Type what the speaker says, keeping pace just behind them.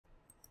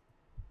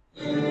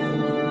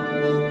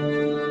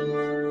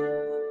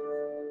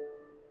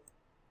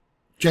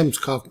James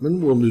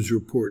Kaufman, World News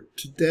Report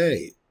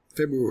today,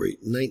 February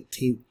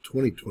 19th,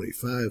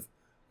 2025.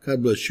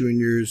 God bless you and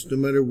yours, no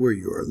matter where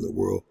you are in the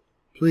world.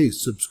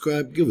 Please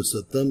subscribe, give us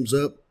a thumbs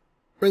up,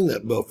 ring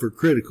that bell for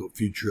critical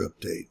future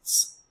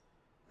updates.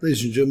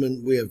 Ladies and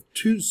gentlemen, we have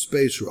two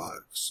space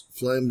rocks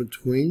flying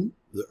between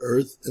the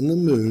Earth and the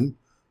Moon.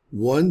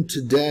 One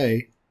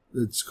today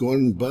that's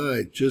going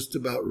by just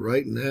about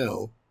right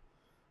now,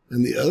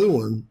 and the other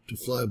one to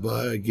fly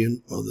by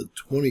again on the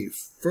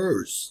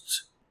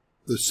 21st.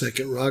 The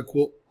second rock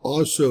will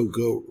also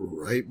go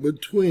right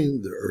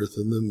between the Earth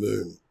and the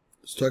Moon.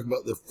 Let's talk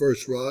about the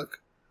first rock,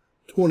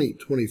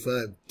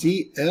 2025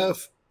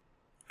 DF.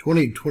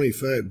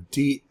 2025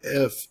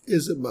 DF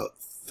is about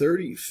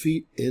 30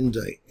 feet in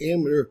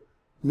diameter,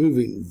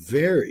 moving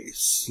very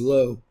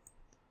slow,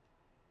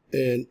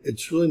 and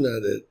it's really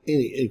not at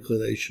any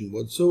inclination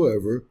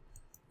whatsoever.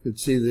 You can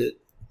see that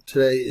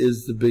today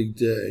is the big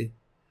day.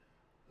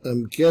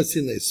 I'm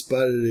guessing they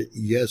spotted it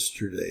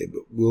yesterday,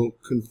 but we'll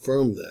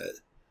confirm that.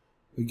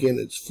 Again,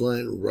 it's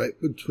flying right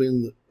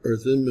between the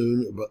Earth and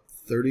Moon, about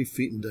 30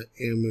 feet in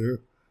diameter,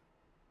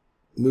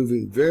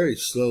 moving very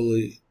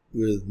slowly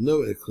with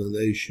no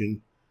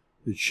inclination.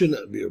 It should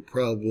not be a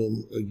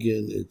problem.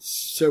 Again, it's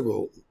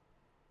several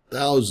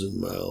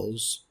thousand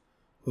miles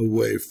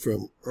away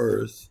from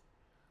Earth.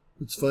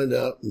 Let's find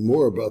out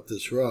more about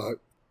this rock.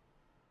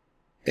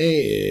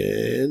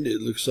 And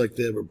it looks like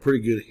they have a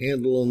pretty good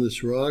handle on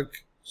this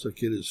rock. Looks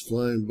like it is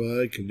flying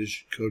by.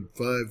 Condition code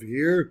 5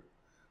 here.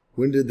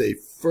 When did they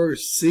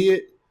first see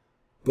it?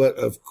 But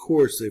of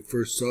course, they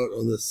first saw it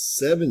on the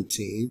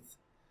 17th.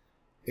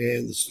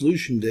 And the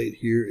solution date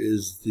here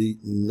is the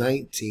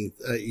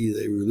 19th, i.e.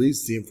 they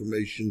released the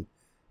information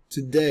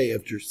today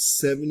after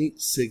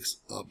 76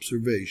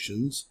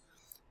 observations.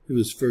 It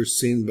was first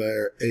seen by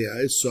our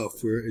AI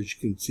software, as you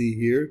can see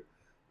here.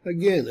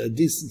 Again, a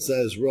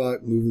decent-sized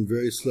rock moving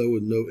very slow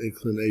with no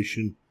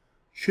inclination.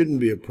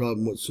 Shouldn't be a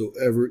problem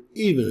whatsoever,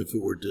 even if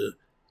it were to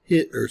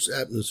hit Earth's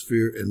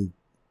atmosphere, and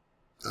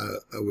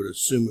I would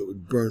assume it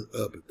would burn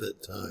up at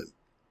that time.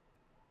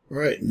 All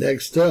right,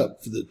 next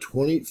up for the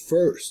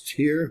 21st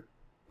here,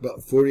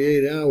 about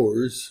 48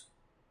 hours,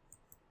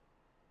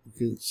 you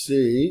can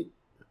see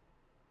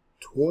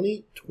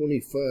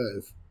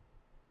 2025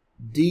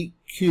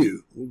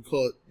 DQ. We'll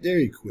call it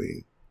Dairy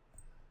Queen.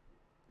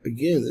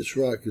 Again, this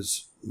rock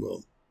is,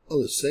 well,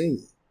 on the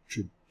same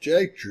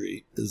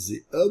trajectory as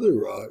the other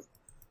rock.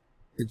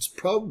 It's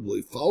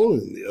probably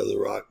following the other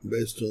rock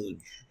based on the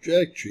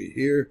trajectory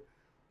here.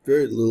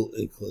 Very little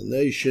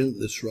inclination.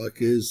 This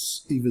rock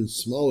is even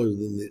smaller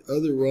than the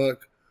other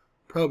rock,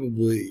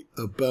 probably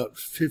about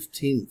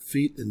 15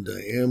 feet in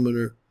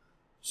diameter,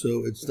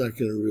 so it's not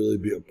going to really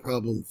be a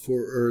problem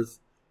for Earth.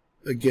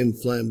 Again,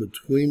 flying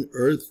between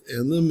Earth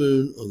and the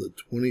Moon on the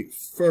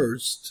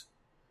 21st.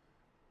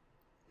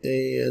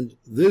 And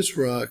this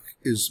rock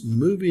is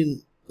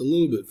moving a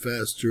little bit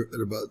faster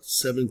at about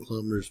 7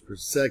 kilometers per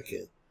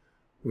second,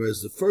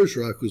 whereas the first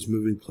rock was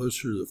moving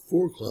closer to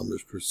 4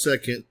 kilometers per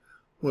second.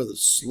 One of the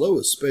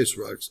slowest space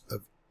rocks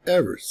I've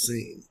ever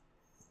seen.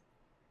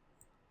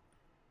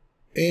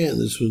 And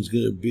this one's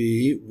going to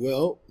be,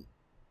 well,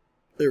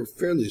 they're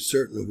fairly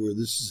certain of where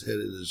this is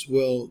headed as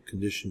well.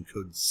 Condition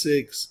code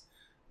 6,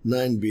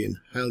 9 being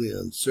highly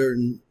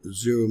uncertain,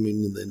 0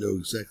 meaning they know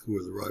exactly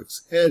where the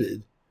rock's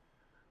headed.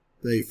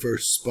 They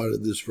first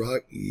spotted this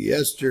rock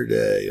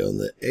yesterday on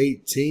the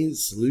 18th,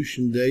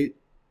 solution date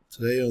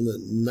today on the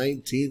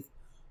 19th,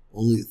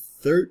 only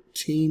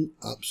 13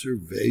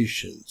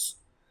 observations.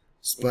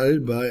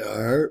 Spotted by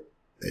our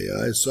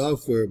AI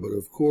software, but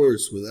of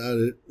course, without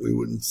it, we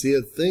wouldn't see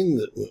a thing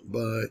that went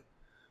by.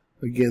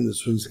 Again,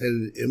 this one's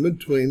headed in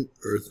between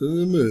Earth and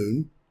the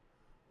Moon,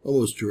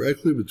 almost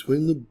directly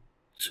between the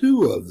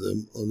two of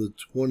them on the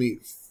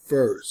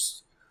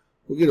 21st.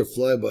 We'll get a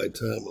flyby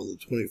time on the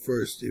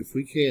 21st if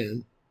we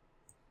can.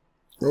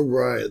 All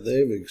right,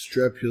 they've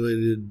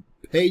extrapolated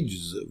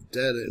pages of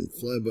data and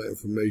flyby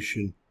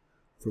information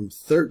from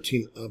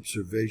 13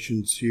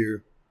 observations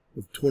here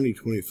of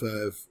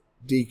 2025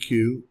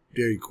 DQ,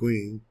 Dairy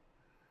Queen,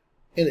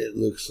 and it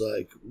looks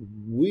like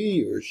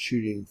we are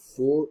shooting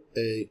for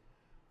a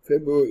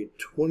February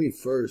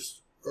 21st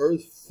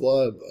Earth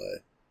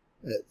flyby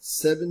at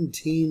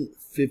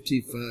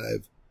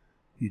 17:55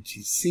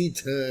 UTC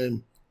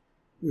time,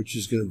 which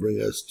is going to bring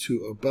us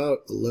to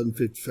about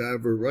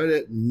 11:55 or right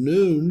at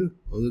noon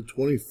on the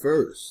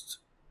 21st.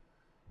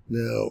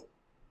 Now,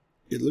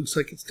 it looks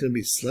like it's going to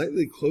be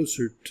slightly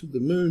closer to the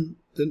Moon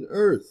than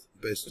Earth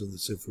based on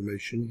this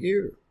information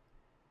here.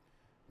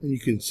 And you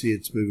can see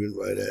it's moving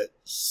right at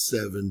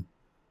 7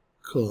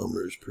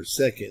 kilometers per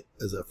second,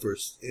 as I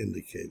first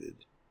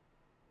indicated.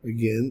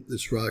 Again,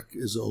 this rock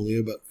is only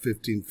about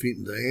 15 feet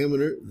in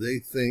diameter. They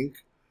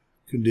think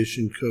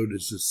condition code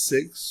is a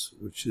 6,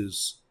 which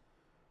is,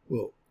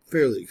 well,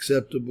 fairly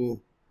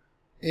acceptable.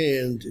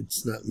 And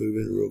it's not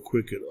moving real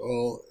quick at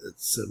all at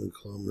 7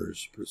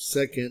 kilometers per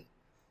second.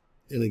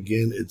 And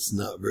again, it's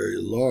not very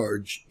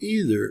large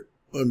either,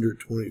 under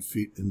 20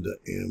 feet in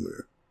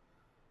diameter.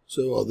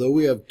 So although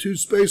we have two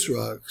space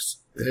rocks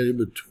headed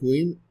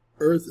between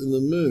Earth and the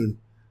Moon,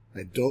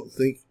 I don't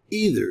think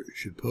either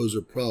should pose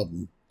a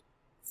problem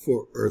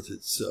for Earth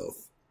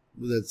itself.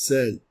 With that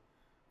said,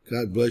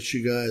 God bless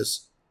you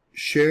guys.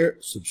 Share,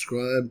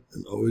 subscribe,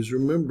 and always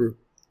remember,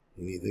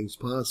 anything's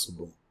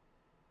possible.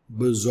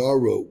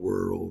 Bizarro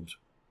world.